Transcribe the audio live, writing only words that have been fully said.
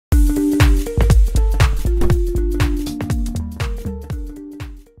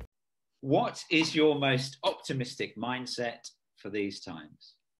What is your most optimistic mindset for these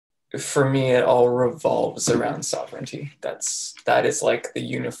times? For me, it all revolves around sovereignty. That is like the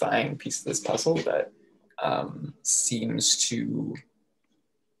unifying piece of this puzzle that seems to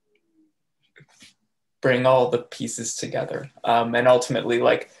bring all the pieces together. And ultimately,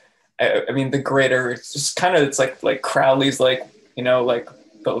 like, I mean, the greater, it's just kind of, it's like Crowley's, like, you know, like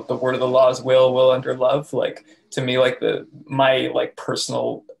the word of the law is will under love. Like, to me, like my like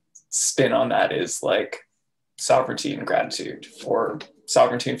personal spin on that is like sovereignty and gratitude, for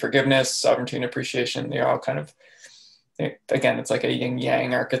sovereignty and forgiveness, sovereignty and appreciation. They're all kind of, again, it's like a yin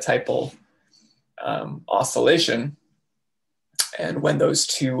yang archetypal oscillation. And when those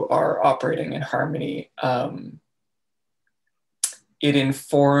two are operating in harmony, it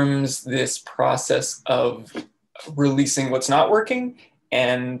informs this process of releasing what's not working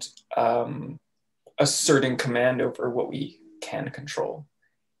and asserting command over what we can control.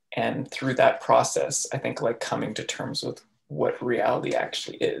 And through that process, I think, like, coming to terms with what reality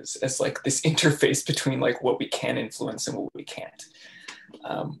actually is, as like this interface between like what we can influence and what we can't,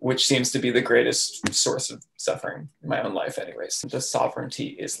 which seems to be the greatest source of suffering in my own life anyways. The sovereignty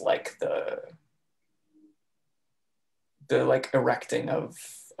is like the like erecting of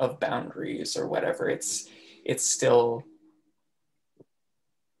boundaries or whatever. It's still,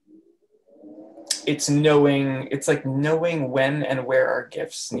 it's knowing, it's like knowing when and where our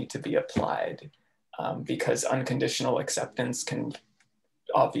gifts need to be applied, because unconditional acceptance can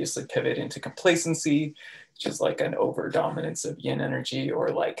obviously pivot into complacency, which is like an over dominance of yin energy, or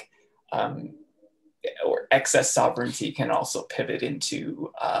like, or excess sovereignty can also pivot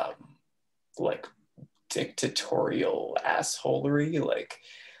into like dictatorial assholery. Like,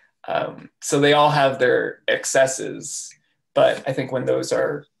 so they all have their excesses, but I think when those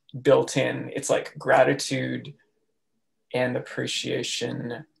are built in, it's like gratitude and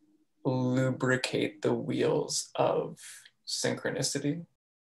appreciation lubricate the wheels of synchronicity.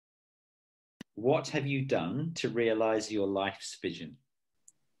 What have you done to realize your life's vision?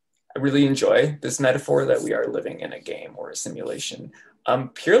 I really enjoy this metaphor that we are living in a game or a simulation.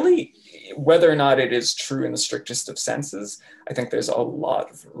 Purely whether or not it is true in the strictest of senses, I think there's a lot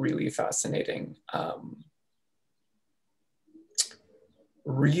of really fascinating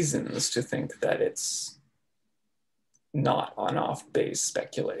reasons to think that it's not on-off base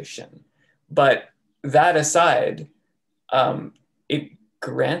speculation. But that aside, it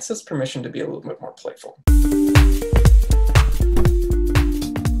grants us permission to be a little bit more playful.